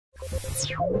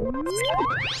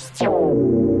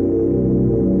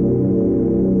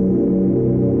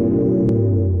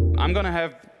I'm going to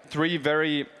have 3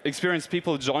 very experienced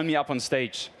people join me up on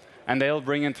stage. And they'll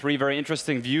bring in 3 very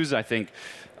interesting views, I think.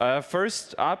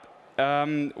 First up,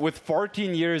 with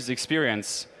 14 years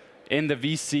experience in the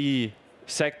VC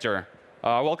sector,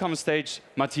 welcome on stage,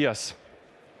 Mattias.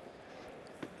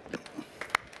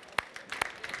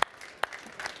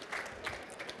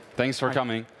 Thanks for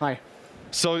coming. Hi.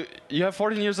 So you have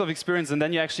 14 years of experience, and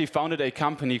then you actually founded a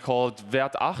company called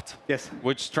Wert 8, yes,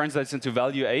 which translates into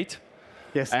Value 8.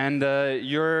 Yes. And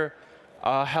you're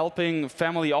helping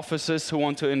family offices who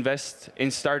want to invest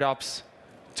in startups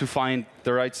to find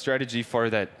the right strategy for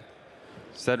that.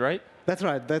 Is that right? That's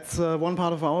right. That's one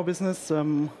part of our business.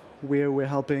 We're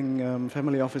helping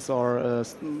family office or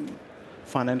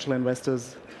financial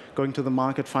investors going to the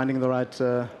market, finding the right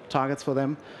targets for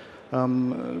them,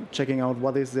 checking out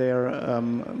what is their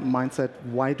mindset,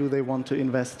 why do they want to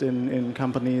invest in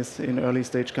companies, in early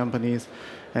stage companies,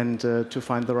 and to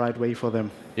find the right way for them.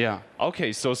 Yeah.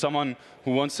 OK, so someone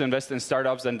who wants to invest in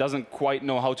startups and doesn't quite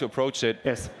know how to approach it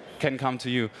yes, can come to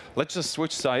you. Let's just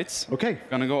switch sides. OK. I'm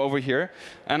going to go over here.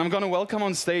 And I'm going to welcome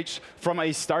on stage from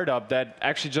a startup that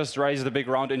actually just raised a big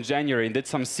round in January and did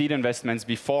some seed investments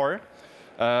before.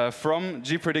 From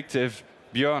GPredictive,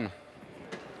 Björn.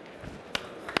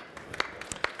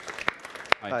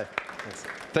 Hi.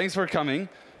 Thanks for coming.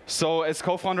 So as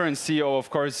co-founder and CEO, of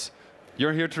course,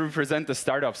 you're here to represent the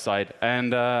startup side.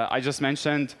 And I just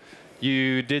mentioned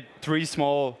you did 3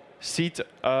 small seed,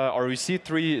 or received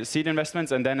 3 seed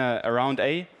investments and then a round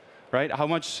A, right? How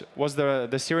much was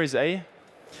the Series A?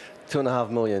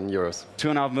 €2.5 million.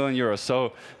 2.5 million euros.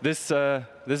 So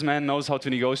this man knows how to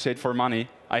negotiate for money,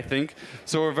 I think.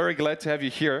 So we're very glad to have you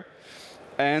here.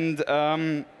 And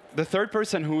the third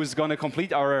person who is going to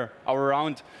complete our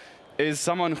round is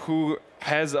someone who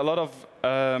has a lot of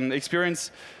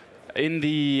experience in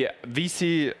the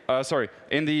VC,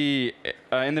 in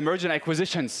the merger and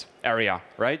acquisitions area,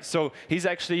 right? So he's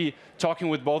actually talking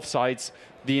with both sides,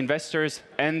 the investors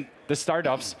and the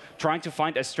startups, trying to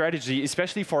find a strategy,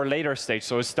 especially for a later stage.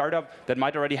 So a startup that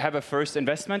might already have a first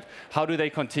investment, how do they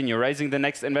continue raising the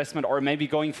next investment, or maybe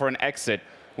going for an exit,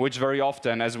 which very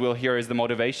often, as we'll hear, is the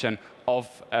motivation of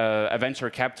a venture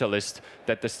capitalist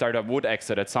that the startup would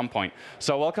exit at some point.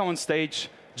 So welcome on stage,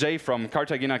 Jay from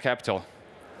Cartagena Capital.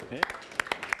 Okay.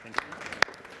 Thank you.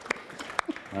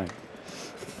 Hi.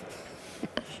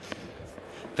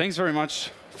 Thanks very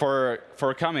much for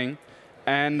coming.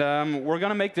 And we're going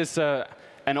to make this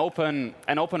an open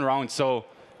round. So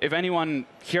if anyone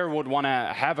here would want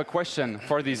to have a question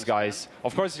for these guys,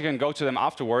 of course you can go to them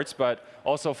afterwards, but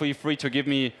also feel free to give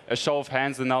me a show of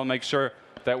hands, and I'll make sure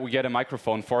that we get a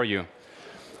microphone for you.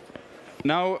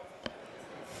 Now,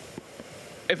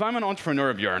 if I'm an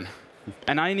entrepreneur, Björn,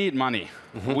 and I need money,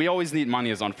 we always need money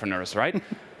as entrepreneurs, right?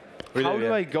 How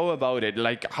do I go about it?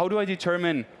 Like, how do I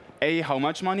determine, A, how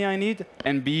much money I need,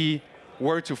 and B,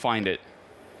 where to find it?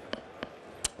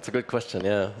 It's a good question,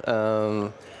 yeah.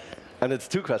 And it's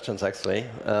 2 questions, actually.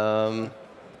 The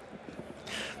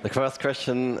first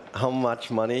question, how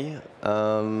much money?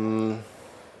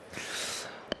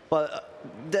 Well,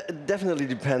 definitely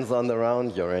depends on the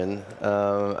round you're in.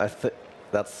 I think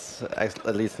that's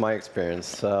at least my experience.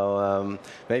 So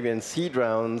maybe in seed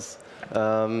rounds,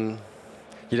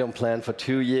 you don't plan for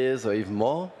 2 years or even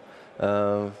more.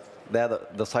 There,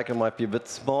 the cycle might be a bit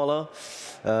smaller,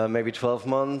 maybe 12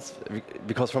 months.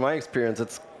 Because from my experience,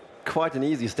 it's quite an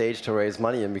easy stage to raise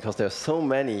money in, because there are so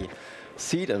many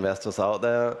seed investors out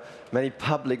there, many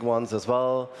public ones as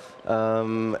well.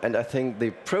 And I think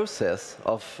the process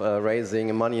of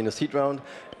raising money in a seed round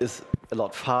is a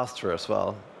lot faster as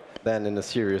well than in a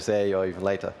Series A or even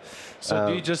later. So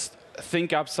do you just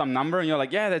think up some number and you're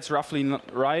like, yeah, that's roughly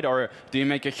right? Or do you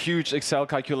make a huge Excel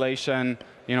calculation,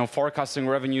 you know, forecasting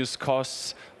revenues,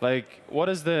 costs? Like, what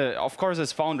is the, of course,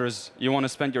 as founders, you want to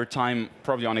spend your time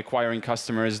probably on acquiring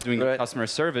customers, doing customer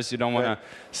service. You don't want to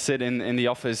sit in the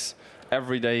office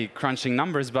every day crunching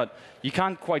numbers, but you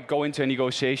can't quite go into a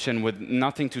negotiation with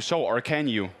nothing to show, or can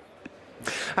you?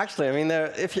 Actually, I mean,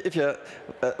 if you're,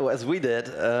 as we did,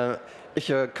 if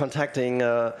you're contacting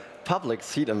public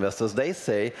seed investors, they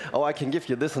say, oh, I can give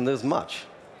you this and this much.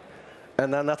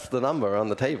 And then that's the number on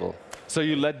the table. So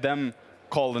you let them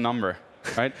call the number,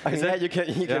 right? Yeah, you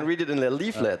can read it in their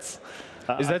leaflets.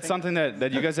 Is that something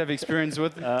that you guys have experience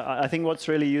with? I think what's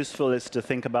really useful is to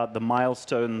think about the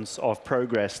milestones of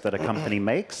progress that a company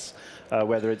makes,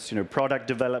 whether it's product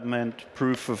development,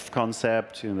 proof of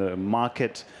concept,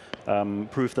 market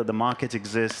proof that the market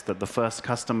exists, that the first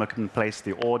customer can place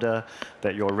the order,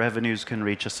 that your revenues can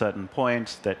reach a certain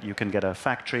point, that you can get a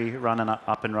factory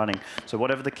up and running. So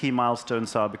whatever the key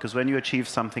milestones are, because when you achieve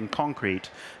something concrete,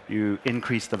 you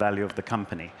increase the value of the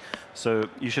company. So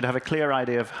you should have a clear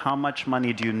idea of how much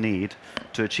money do you need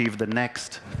to achieve the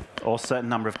next or certain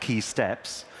number of key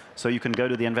steps. So you can go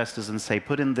to the investors and say,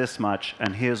 put in this much,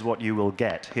 and here's what you will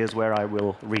get. Here's where I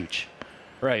will reach.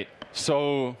 Right.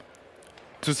 So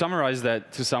to summarize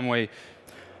that to some way,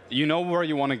 you know where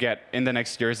you want to get in the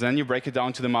next years, then you break it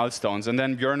down to the milestones. And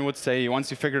then Björn would say, once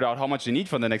you figured out how much you need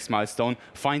for the next milestone,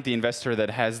 find the investor that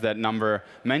has that number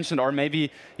mentioned. Or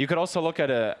maybe you could also look at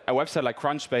a website like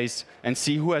Crunchbase and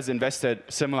see who has invested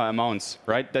similar amounts,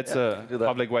 right? That's a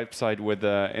public website with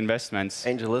investments.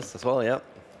 AngelList as well, yeah.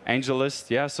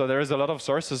 AngelList, yeah. So there is a lot of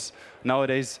sources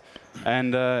nowadays.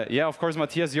 And yeah, of course,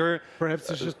 Mattias, you're...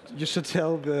 Perhaps you should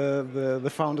tell the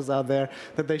founders out there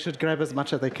that they should grab as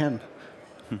much as they can.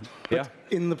 Yeah.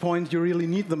 In the point you really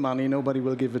need the money, nobody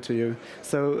will give it to you.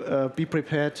 So be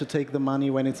prepared to take the money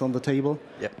when it's on the table,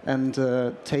 and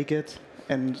take it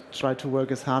and try to work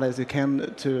as hard as you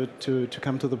can to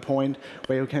come to the point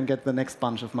where you can get the next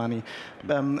bunch of money.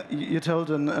 You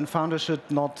told a founder should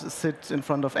not sit in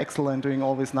front of Excel and doing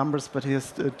all these numbers, but he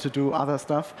has to do other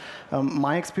stuff.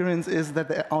 My experience is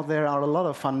that out there are a lot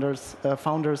of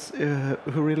founders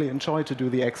who really enjoy to do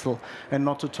the Excel and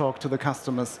not to talk to the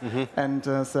customers. And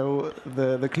so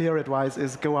the clear advice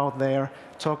is go out there,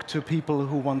 talk to people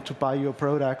who want to buy your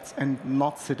products and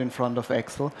not sit in front of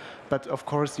Excel. But of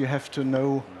course, you have to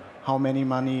know how many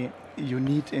money you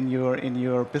need in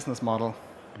your business model.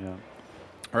 Yeah.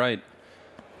 Right.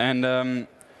 And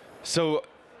so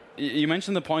you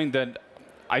mentioned the point that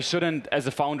I shouldn't, as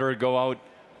a founder, go out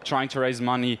trying to raise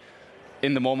money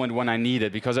in the moment when I need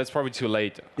it, because that's probably too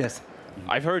late. Yes.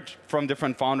 I've heard from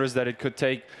different founders that it could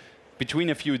take between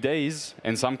a few days,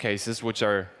 in some cases, which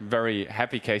are very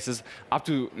happy cases, up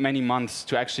to many months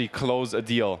to actually close a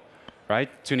deal, right?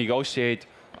 To negotiate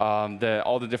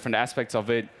all the different aspects of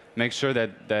it, make sure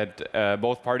that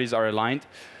both parties are aligned.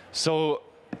 So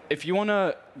if you want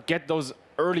to get those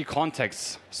early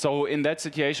contacts, so in that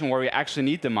situation where you actually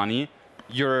need the money,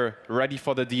 you're ready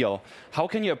for the deal, how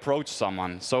can you approach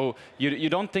someone? So you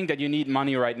don't think that you need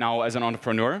money right now as an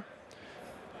entrepreneur,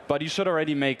 but you should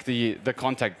already make the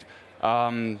contact.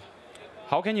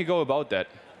 How can you go about that?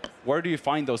 Where do you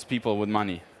find those people with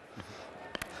money?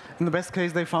 In the best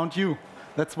case, they found you.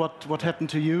 That's what happened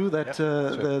to you, that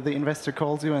the investor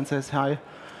calls you and says, hi,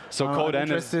 so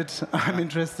I'm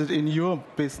interested in your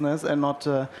business, and not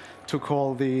to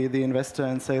call the investor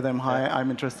and say them, hi,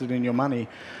 I'm interested in your money.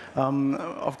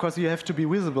 Of course, you have to be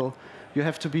visible. You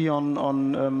have to be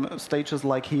on stages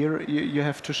like here. You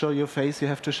have to show your face. You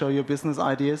have to show your business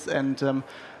ideas, and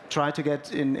try to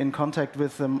get in contact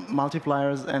with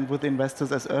multipliers and with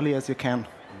investors as early as you can.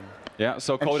 Yeah,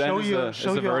 so Code is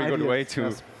a very good way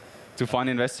to find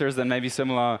investors, and maybe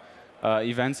similar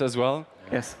events as well.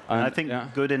 Yes. And I think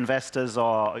good investors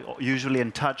are usually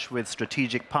in touch with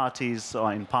strategic parties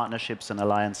or in partnerships and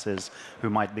alliances who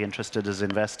might be interested as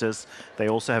investors. They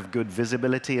also have good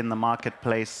visibility in the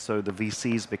marketplace, so the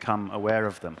VCs become aware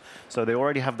of them. So they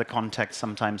already have the contacts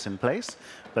sometimes in place,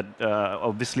 but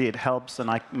obviously it helps, and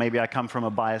maybe I come from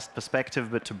a biased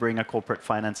perspective, but to bring a corporate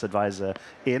finance advisor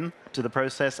in to the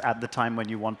process at the time when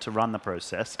you want to run the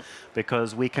process,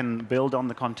 because we can build on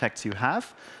the contacts you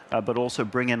have, but also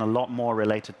bring in a lot more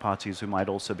related parties who might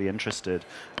also be interested,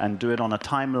 and do it on a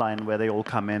timeline where they all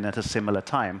come in at a similar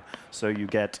time, so you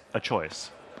get a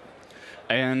choice.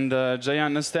 And Jay, I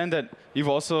understand that you've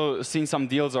also seen some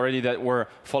deals already that were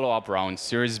follow-up rounds,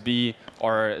 Series B,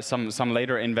 or some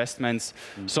later investments.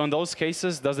 So in those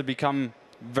cases, does it become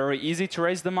very easy to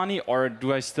raise the money, or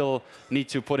do I still need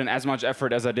to put in as much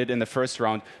effort as I did in the first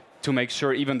round to make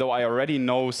sure, even though I already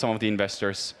know some of the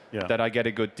investors, that I get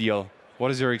a good deal?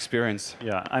 What is your experience?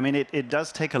 Yeah, I mean, it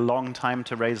does take a long time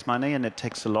to raise money, and it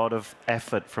takes a lot of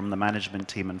effort from the management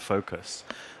team and focus.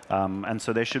 And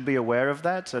so they should be aware of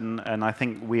that, and I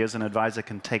think we as an advisor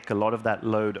can take a lot of that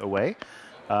load away.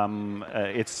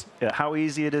 It's how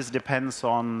easy it is depends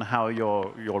on how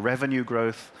your revenue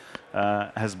growth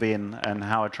has been and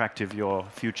how attractive your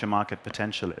future market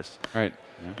potential is. Right.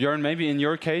 Yeah. Björn, maybe in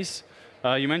your case,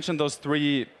 you mentioned those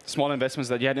 3 small investments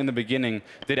that you had in the beginning.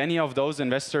 Did any of those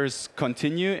investors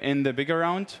continue in the bigger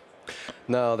round?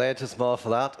 No, they're too small for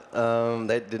that.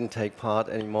 They didn't take part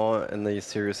anymore in the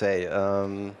Series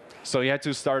A. So you had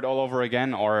to start all over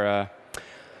again, or?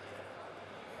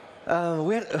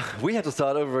 We had to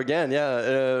start over again,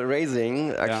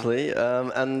 raising, actually.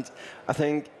 And I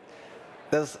think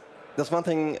there's there's one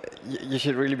thing you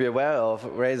should really be aware of.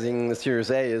 Raising the Series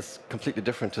A is completely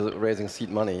different to raising seed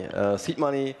money. Seed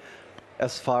money,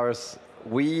 as far as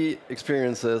we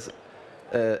experience this,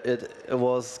 it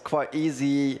was quite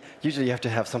easy. Usually you have to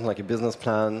have something like a business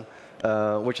plan,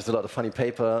 which is a lot of funny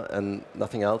paper and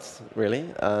nothing else, really.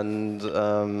 And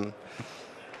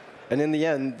in the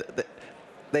end,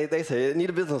 they say you need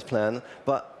a business plan,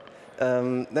 but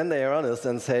then they are honest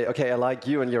and say, okay, I like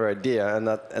you and your idea,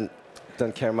 and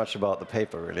don't care much about the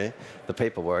paper, really, the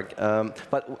paperwork.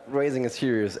 But raising a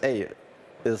Series A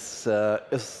is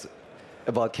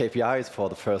about KPIs for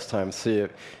the first time. So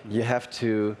you have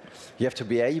to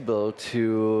be able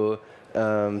to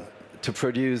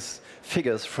produce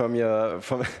figures from your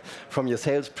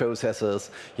sales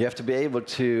processes. You have to be able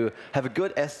to have a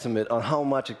good estimate on how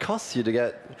much it costs you to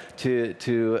get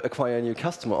to acquire a new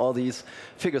customer. All these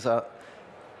figures are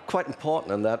quite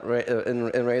important in that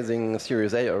in raising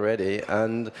Series A already,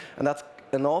 and that's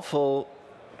an awful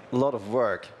lot of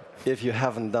work if you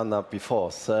haven't done that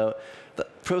before. So the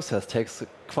process takes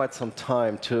quite some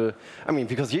time to, I mean,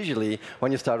 because usually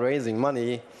when you start raising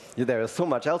money, there is so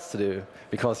much else to do,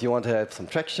 because you want to have some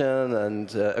traction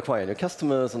and acquire new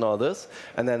customers and all this,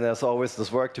 and then there's always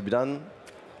this work to be done.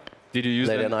 Did you use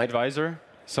an advisor?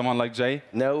 Someone like Jay?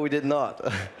 No, we did not.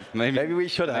 Maybe we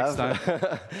should next have.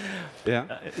 Time.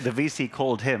 Yeah. The VC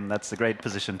called him. That's a great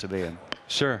position to be in.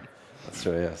 Sure. That's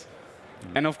true, yes.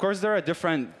 And of course, there are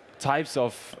different types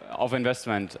of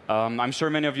investment. I'm sure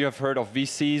many of you have heard of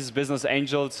VCs, business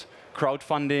angels,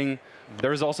 crowdfunding.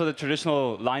 There is also the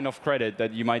traditional line of credit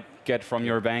that you might get from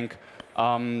your bank.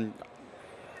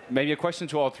 Maybe a question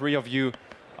to all three of you.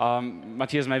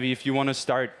 Mattias, maybe if you want to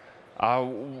start.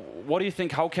 What do you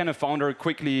think? How can a founder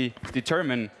quickly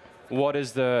determine what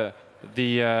is the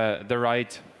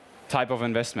right type of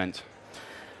investment?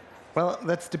 Well,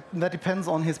 that depends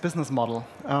on his business model.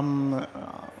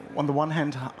 On the one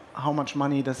hand, how much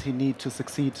money does he need to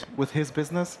succeed with his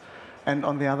business? And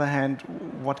on the other hand,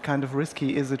 what kind of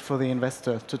risky is it for the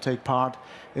investor to take part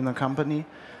in a company?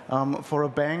 For a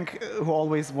bank who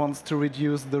always wants to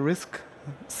reduce the risk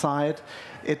side,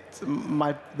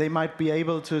 they might be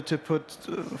able to put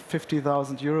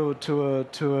 50,000 euro to a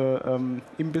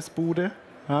Imbissbude,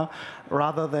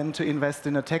 rather than to invest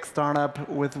in a tech startup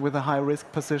with a high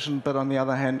risk position, but on the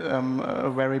other hand, a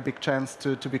very big chance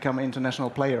to become an international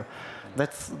player.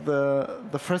 That's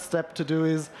the first step to do,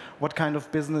 is what kind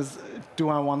of business do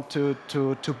I want to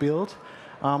build?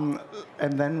 And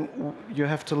then you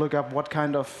have to look up what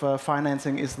kind of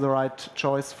financing is the right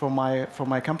choice for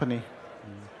my company.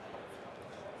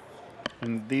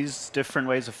 And these different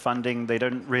ways of funding, they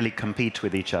don't really compete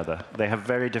with each other. They have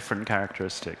very different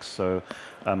characteristics. So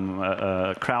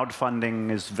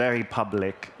crowdfunding is very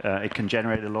public. It can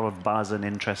generate a lot of buzz and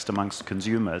interest amongst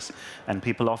consumers. And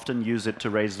people often use it to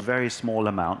raise very small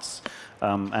amounts.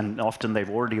 And often they've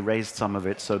already raised some of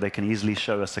it, so they can easily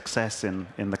show a success in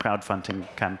the crowdfunding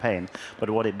campaign. But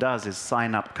what it does is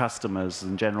sign up customers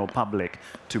and general public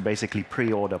to basically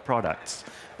pre-order products.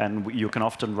 And you can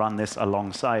often run this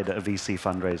alongside a VC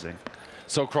fundraising.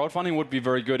 So crowdfunding would be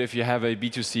very good if you have a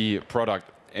B2C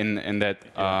product in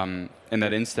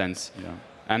that instance. Yeah.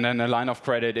 And then a line of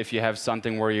credit if you have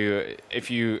something where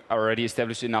if you are already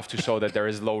established enough to show that there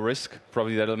is low risk,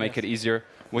 probably that'll make it easier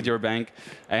with your bank.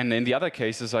 And in the other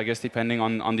cases, I guess, depending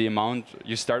on the amount,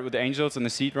 you start with angels in the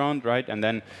seed round, right? And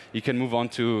then you can move on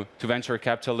to venture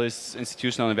capitalists,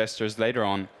 institutional investors later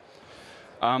on.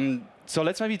 So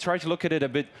let's maybe try to look at it a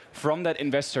bit from that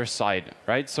investor side,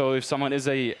 right? So if someone is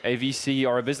a VC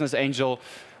or a business angel,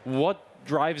 what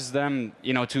drives them,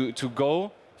 to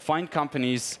go find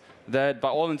companies that, by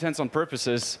all intents and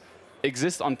purposes,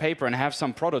 exist on paper and have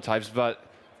some prototypes, but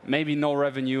maybe no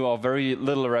revenue or very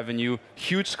little revenue,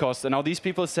 huge cost. And now these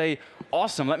people say,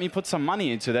 awesome, let me put some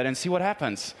money into that and see what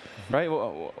happens, right?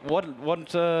 What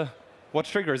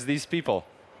triggers these people?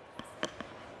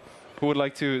 Who would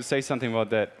like to say something about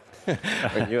that?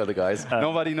 When you are the guys.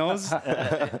 Nobody knows? So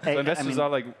investors are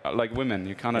like women.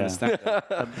 You can't understand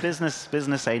that.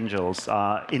 Business angels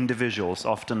are individuals,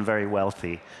 often very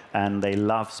wealthy, and they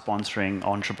love sponsoring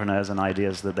entrepreneurs and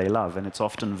ideas that they love. And it's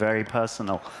often very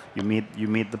personal. You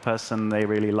meet the person, they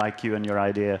really like you and your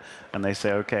idea, and they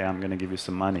say, OK, I'm going to give you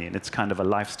some money. And it's kind of a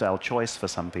lifestyle choice for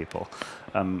some people.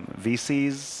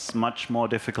 VCs, much more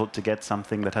difficult to get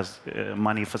something that has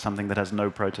money for something that has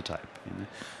no prototype.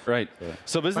 Right.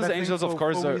 So business angels, of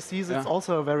course, for VCs, it's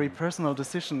also a very personal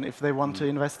decision if they want to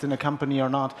invest in a company or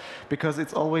not, because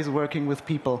it's always working with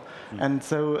people. And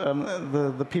so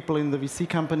the people in the VC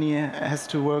company has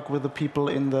to work with the people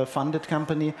in the funded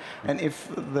company. And if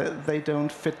they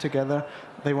don't fit together,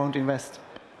 they won't invest.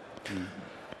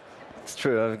 It's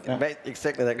true. I've made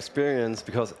exactly that experience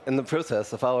because in the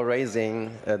process of our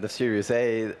raising the Series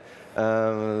A,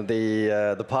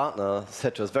 the partner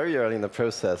said to us very early in the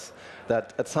process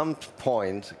that at some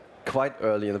point, quite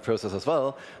early in the process as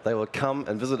well, they will come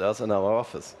and visit us in our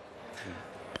office.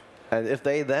 And if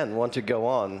they then want to go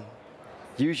on,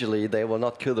 usually they will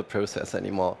not kill the process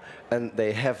anymore. And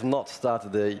they have not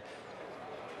started the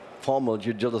formal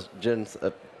due diligence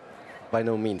by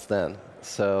no means then.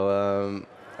 So,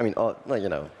 I mean, you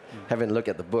know, having a look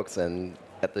at the books and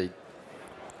at the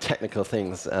technical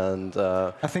things, and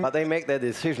but they make their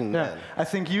decision then. I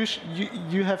think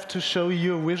you have to show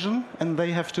your vision, and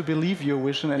they have to believe your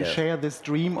vision and share this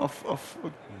dream of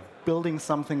building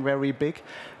something very big.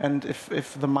 And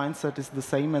if the mindset is the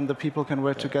same and the people can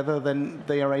work together, then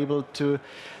they are able to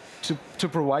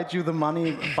provide you the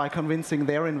money by convincing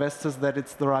their investors that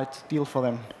it's the right deal for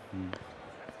them.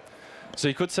 So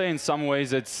you could say in some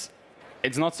ways it's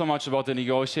not so much about the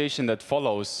negotiation that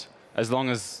follows, as long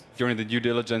as during the due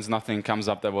diligence nothing comes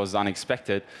up that was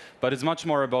unexpected, but it's much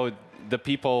more about the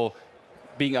people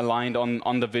being aligned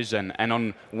on the vision and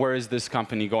on where is this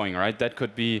company going, right? That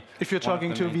could be... If you're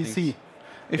talking to a VC,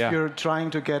 if you're trying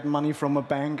to get money from a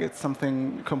bank, it's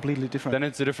something completely different. Then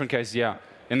it's a different case, yeah.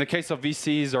 In the case of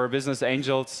VCs or business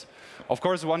angels, of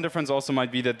course, one difference also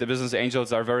might be that the business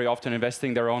angels are very often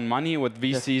investing their own money. With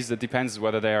VCs, it depends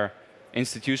whether they're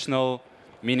institutional,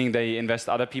 meaning they invest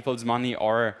other people's money,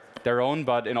 or their own.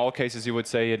 But in all cases, you would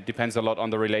say it depends a lot on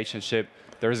the relationship.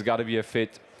 There's got to be a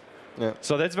fit. Yeah.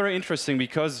 So that's very interesting,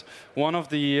 because one of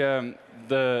the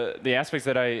aspects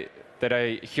that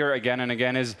I hear again and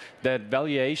again is that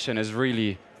valuation is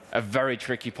really a very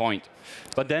tricky point.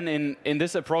 But then in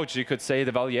this approach, you could say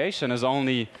the valuation is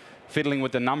only fiddling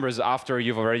with the numbers after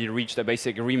you've already reached a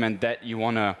basic agreement that you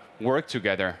want to work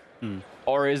together.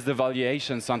 Or is the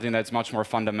valuation something that's much more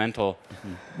fundamental?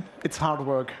 It's hard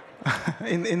work.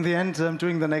 In the end,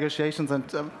 doing the negotiations, and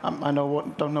I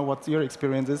don't know what your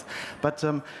experience is, but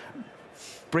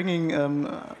bringing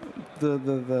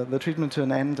the treatment to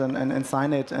an end and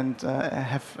sign it and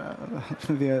have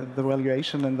the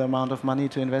valuation and the amount of money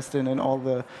to invest in and all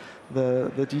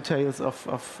the details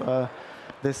of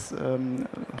this,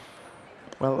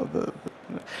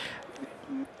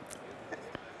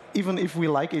 even if we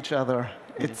like each other,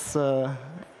 it's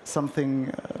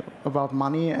something about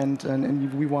money,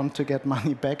 and we want to get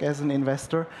money back as an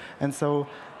investor, and so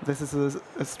this is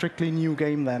a strictly new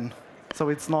game then. So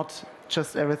it's not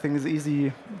just everything is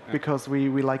easy because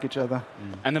we like each other.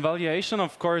 And the valuation,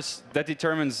 of course, that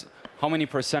determines how many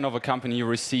 % of a company you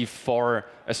receive for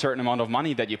a certain amount of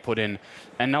money that you put in.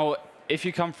 And now, if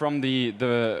you come from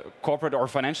the corporate or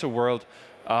financial world,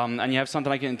 and you have something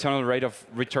like an internal rate of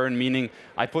return, meaning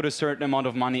I put a certain amount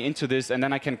of money into this, and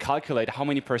then I can calculate how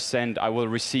many % I will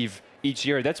receive each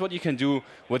year. That's what you can do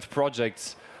with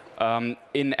projects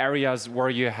in areas where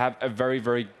you have a very,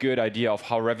 very good idea of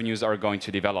how revenues are going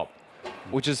to develop,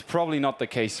 which is probably not the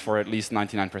case for at least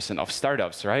 99% of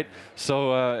startups, right?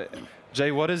 So,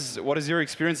 Jay, what is your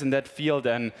experience in that field,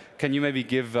 and can you maybe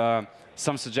give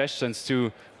some suggestions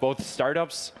to both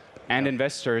startups and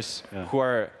investors who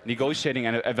are negotiating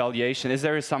an evaluation? Is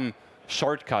there some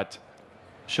shortcut?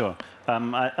 Sure.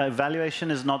 Valuation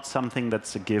is not something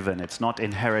that's a given. It's not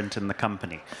inherent in the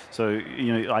company. So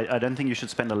I don't think you should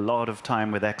spend a lot of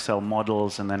time with Excel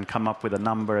models and then come up with a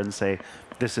number and say,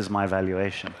 this is my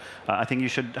valuation. I think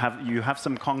you have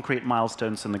some concrete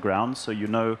milestones in the ground, so you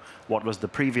know what was the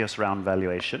previous round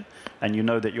valuation, and you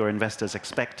know that your investors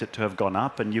expect it to have gone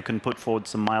up, and you can put forward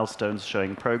some milestones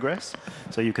showing progress.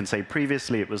 So you can say,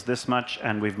 previously it was this much,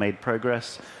 and we've made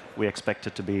progress. We expect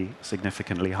it to be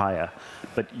significantly higher.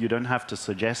 But you don't have to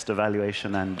suggest a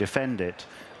valuation and defend it.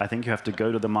 I think you have to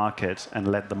go to the market and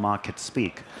let the market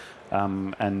speak.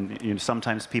 And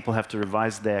sometimes people have to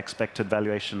revise their expected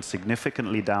valuation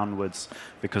significantly downwards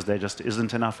because there just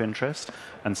isn't enough interest.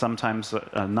 And sometimes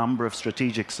a number of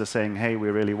strategics are saying, hey, we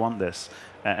really want this.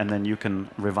 And then you can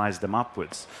revise them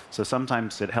upwards. So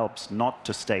sometimes it helps not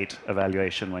to state a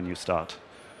valuation when you start.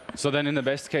 So then in the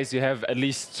best case, you have at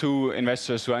least 2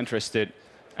 investors who are interested,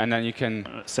 and then you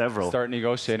can start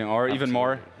negotiating, or even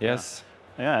more. Yes.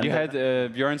 Yeah. You had,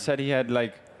 Björn said he had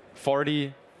like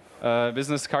 40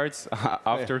 business cards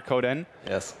after Code N.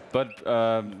 Yes. But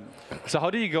so how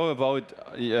do you go about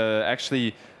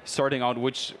actually sorting out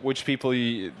which people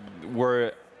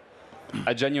were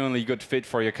a genuinely good fit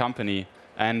for your company,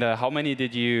 and how many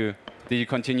did you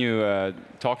continue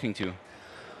talking to?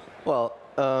 Well,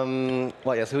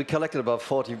 so we collected about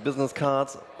 40 business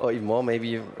cards, or even more,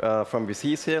 maybe from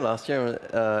VCs here last year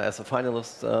as a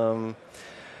finalist.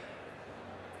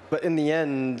 But in the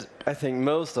end, I think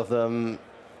most of them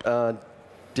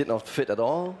did not fit at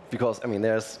all, because I mean,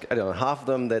 there's, I don't know, half of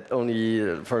them that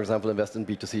only, for example, invest in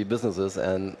B2C businesses,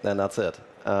 and then that's it.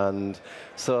 And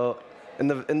so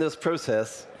in this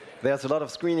process, there's a lot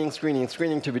of screening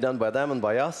to be done by them and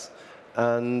by us.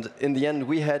 And in the end,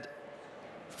 we had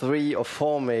 3 or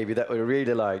 4 maybe that we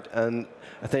really liked. And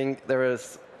I think there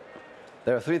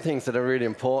are 3 things that are really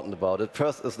important about it.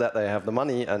 First is that they have the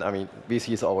money, and I mean,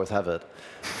 VCs always have it.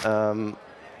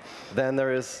 Then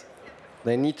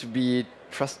they need to be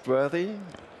trustworthy,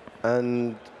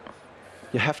 and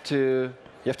you have to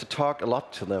talk a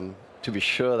lot to them to be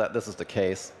sure that this is the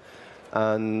case.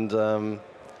 And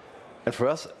for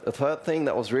us, the third thing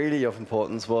that was really of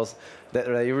importance was that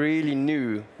they really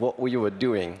knew what we were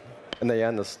doing, and they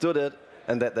understood it,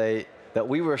 and that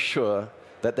we were sure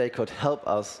that they could help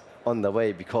us on the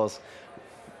way, because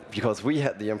we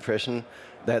had the impression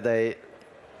that they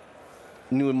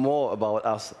knew more about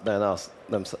us than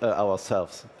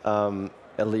ourselves,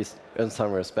 at least in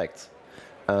some respects,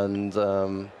 and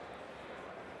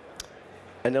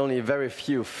only very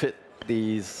few fit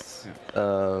these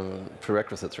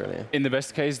prerequisites, really. In the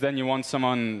best case, then you want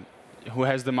someone who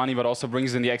has the money but also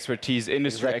brings in the expertise,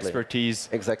 industry expertise,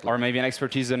 or maybe an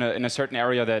expertise in a certain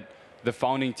area that the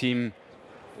founding team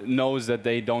knows that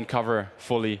they don't cover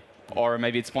fully, or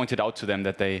maybe it's pointed out to them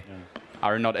that they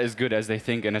are not as good as they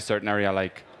think in a certain area,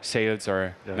 like sales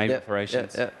or maybe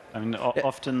operations. I mean,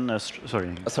 often,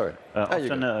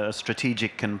 often a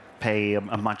strategic can pay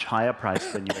a much higher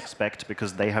price than you expect,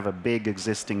 because they have a big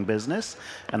existing business,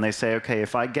 and they say, okay,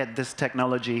 if I get this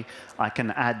technology, I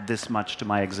can add this much to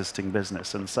my existing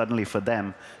business, and suddenly for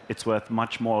them, it's worth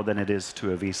much more than it is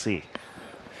to a VC.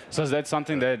 So is that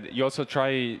something that you also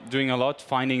try doing a lot,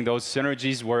 finding those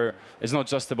synergies where it's not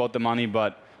just about the money,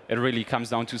 but it really comes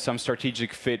down to some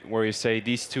strategic fit where you say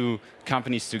these 2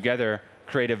 companies together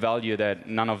create a value that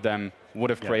none of them would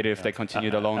have created if they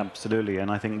continued alone? Absolutely, and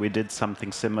I think we did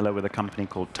something similar with a company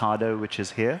called Tado, which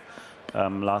is here.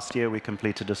 Last year we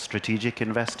completed a strategic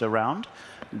investor round.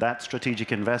 That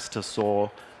strategic investor saw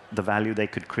the value they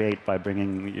could create by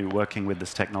working with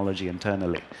this technology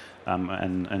internally.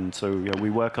 And so we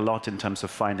work a lot in terms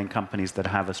of finding companies that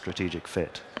have a strategic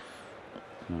fit.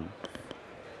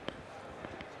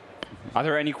 Are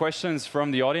there any questions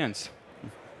from the audience?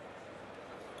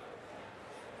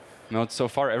 No, so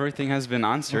far everything has been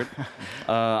answered.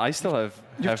 I still have.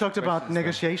 You've talked about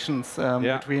negotiations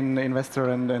between the investor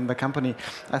and the company.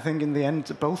 I think in the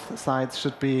end, both sides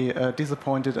should be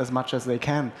disappointed as much as they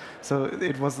can. So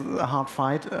it was a hard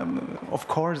fight. Of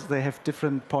course, they have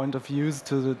different point of views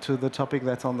to the topic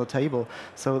that's on the table.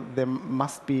 So there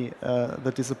must be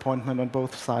the disappointment on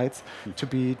both sides to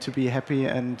be happy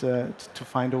and to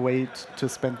find a way to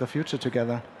spend the future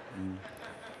together.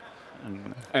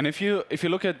 And if you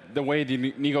look at the way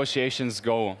the negotiations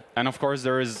go, and of course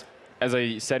there is, as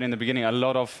I said in the beginning, a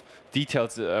lot of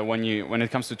details when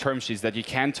it comes to term sheets that you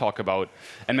can talk about.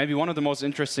 And maybe one of the most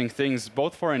interesting things,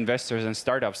 both for investors and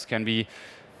startups, can be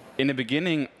in the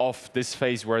beginning of this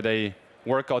phase where they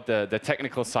work out the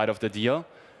technical side of the deal,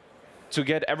 to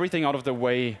get everything out of the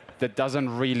way that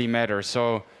doesn't really matter.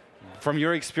 So from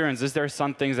your experience, is there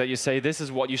some things that you say, this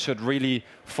is what you should really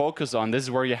focus on, this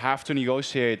is where you have to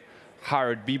negotiate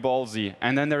hard, be ballsy,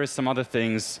 and then there is some other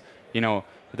things,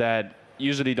 that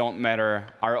usually don't matter,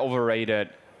 are overrated,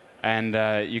 and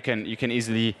you can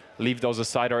easily leave those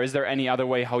aside? Or is there any other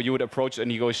way how you would approach a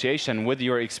negotiation with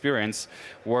your experience,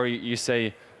 where you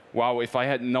say, wow, if I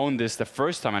had known this the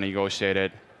first time I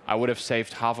negotiated, I would have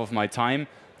saved half of my time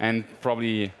and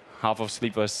probably half of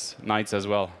sleepless nights as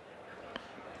well?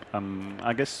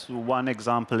 I guess one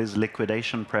example is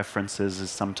liquidation preferences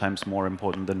is sometimes more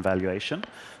important than valuation.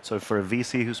 So for a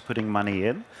VC who's putting money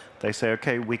in, they say,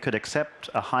 okay, we could accept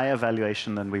a higher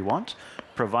valuation than we want,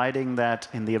 providing that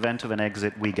in the event of an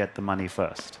exit, we get the money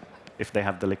first, if they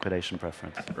have the liquidation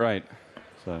preference. Right.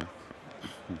 So.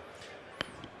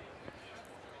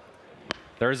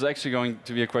 There is actually going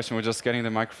to be a question. We're just getting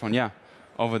the microphone. Yeah,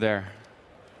 over there.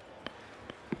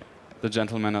 The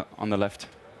gentleman on the left.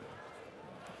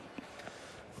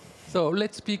 So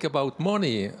let's speak about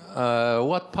money.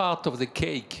 What part of the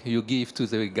cake you give to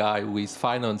the guy who is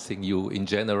financing you in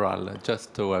general,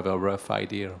 just to have a rough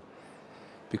idea?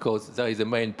 Because that is the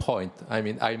main point. I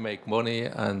mean, I make money,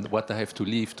 and what I have to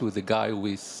leave to the guy who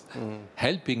is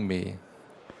helping me.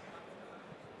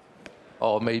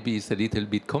 Or maybe it's a little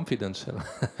bit confidential.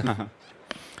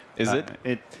 Is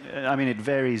it? I mean, it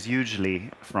varies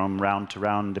hugely from round to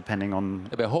round, depending on...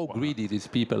 But how greedy these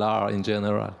people are in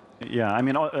general. Yeah, I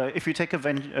mean, if you take a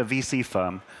VC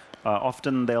firm,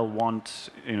 Often they'll want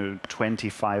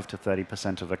 25 to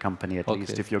 30% of a company at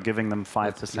least. If you're giving them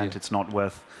 5%, it's not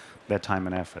worth their time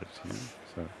and effort.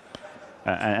 So,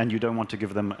 and you don't want to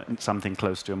give them something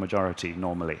close to a majority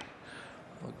normally.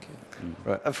 Okay.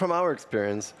 Right. And from our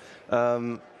experience,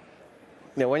 when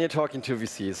you're talking to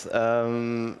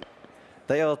VCs,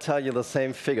 they all tell you the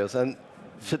same figures and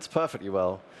fits perfectly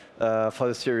well for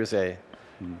the Series A.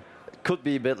 Could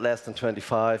be a bit less than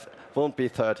 25, won't be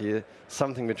 30,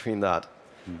 something between that.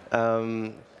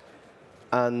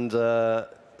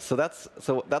 So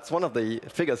that's one of the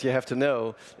figures you have to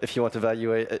know if you want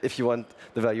to if you want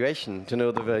the valuation, to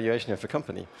know the valuation of a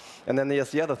company. And then there's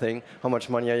the other thing: how much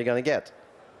money are you going to get?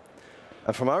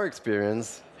 And from our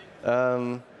experience,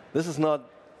 this is not,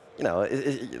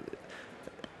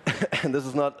 this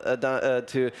is not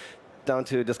down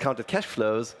to discounted cash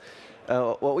flows.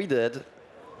 What we did,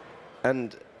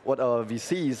 and what our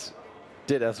VCs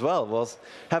did as well, was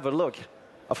have a look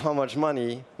of how much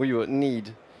money we would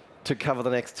need to cover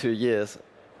the next 2 years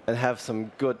and have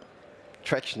some good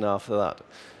traction after that.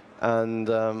 And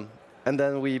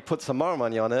then we put some more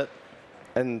money on it,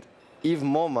 and even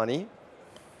more money,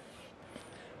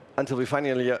 until we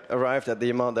finally arrived at the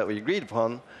amount that we agreed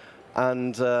upon,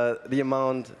 and the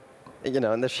amount,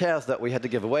 and the shares that we had to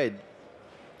give away,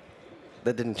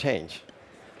 that didn't change.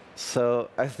 So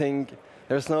I think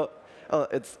there's no,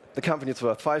 the company's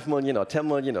worth 5 million or 10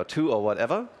 million or 2 or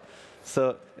whatever.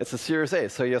 So it's a Series A.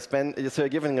 So you're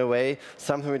giving away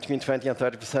something between 20 and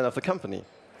 30% of the company,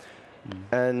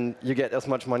 and you get as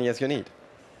much money as you need.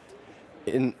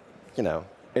 In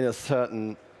a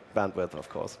certain bandwidth, of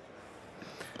course.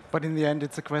 But in the end,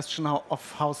 it's a question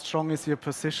of how strong is your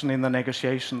position in the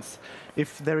negotiations.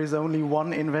 If there is only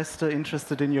one investor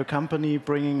interested in your company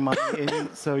bringing money in,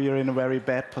 so you're in a very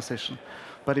bad position.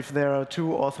 But if there are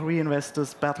 2 or 3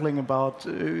 investors battling about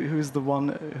who's the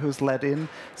one who's let in,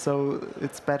 so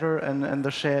it's better, and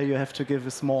the share you have to give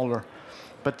is smaller.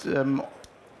 But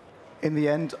in the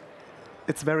end,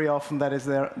 it's very often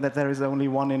that there is only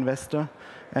one investor.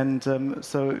 And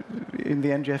so in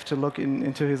the end, you have to look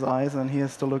into his eyes, and he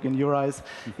has to look in your eyes,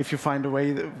 if you find a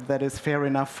way that is fair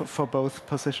enough for both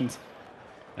positions.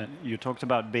 You talked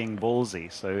about being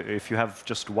ballsy. So if you have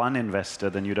just one investor,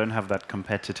 then you don't have that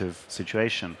competitive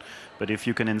situation. But if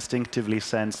you can instinctively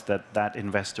sense that that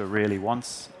investor really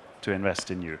wants to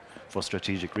invest in you for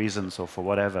strategic reasons or for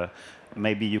whatever,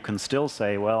 maybe you can still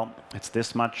say, well, it's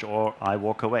this much or I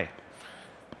walk away.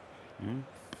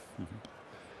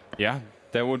 Yeah,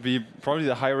 that would be probably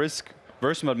the high-risk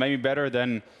version, but maybe better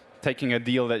than taking a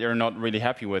deal that you're not really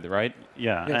happy with, right?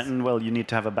 Yeah, yes. And well, you need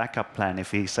to have a backup plan if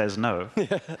he says no.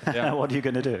 Yeah. What are you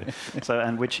going to do? So,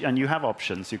 and you have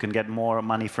options. You can get more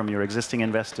money from your existing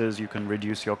investors. You can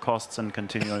reduce your costs and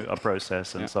continue a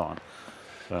process and so on.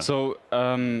 So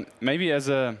maybe as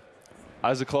a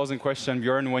closing question,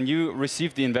 Björn, when you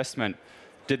received the investment,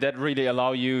 did that really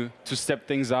allow you to step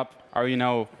things up? Are you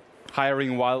now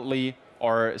hiring wildly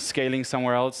or scaling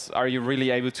somewhere else? Are you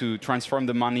really able to transform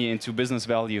the money into business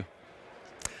value?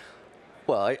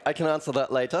 Well, I can answer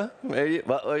that later, maybe.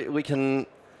 But we can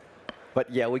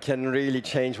really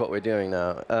change what we're doing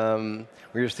now.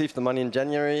 We received the money in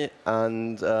January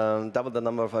and doubled the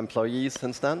number of employees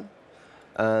since then.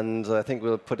 And I think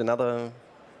we'll put another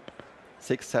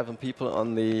 6, 7 people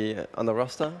on the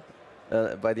roster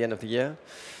by the end of the year.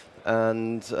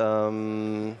 And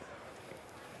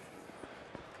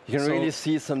you can really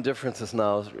see some differences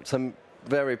now, some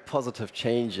very positive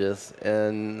changes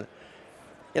in,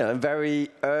 in very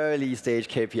early stage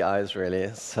KPIs,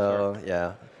 really. So,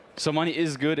 yeah. So money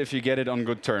is good if you get it on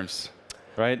good terms,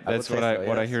 right? That's what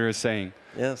I hear you saying.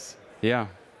 Yes. Yeah.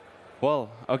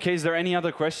 Well, okay, is there any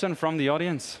other question from the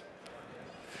audience?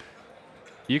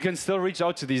 You can still reach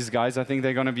out to these guys. I think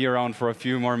they're going to be around for a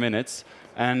few more minutes.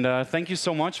 And thank you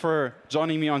so much for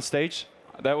joining me on stage.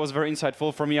 That was very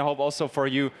insightful for me. I hope also for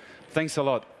you. Thanks a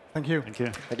lot. Thank you. Thank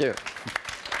you. Thank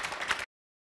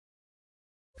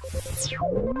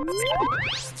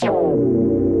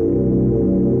you.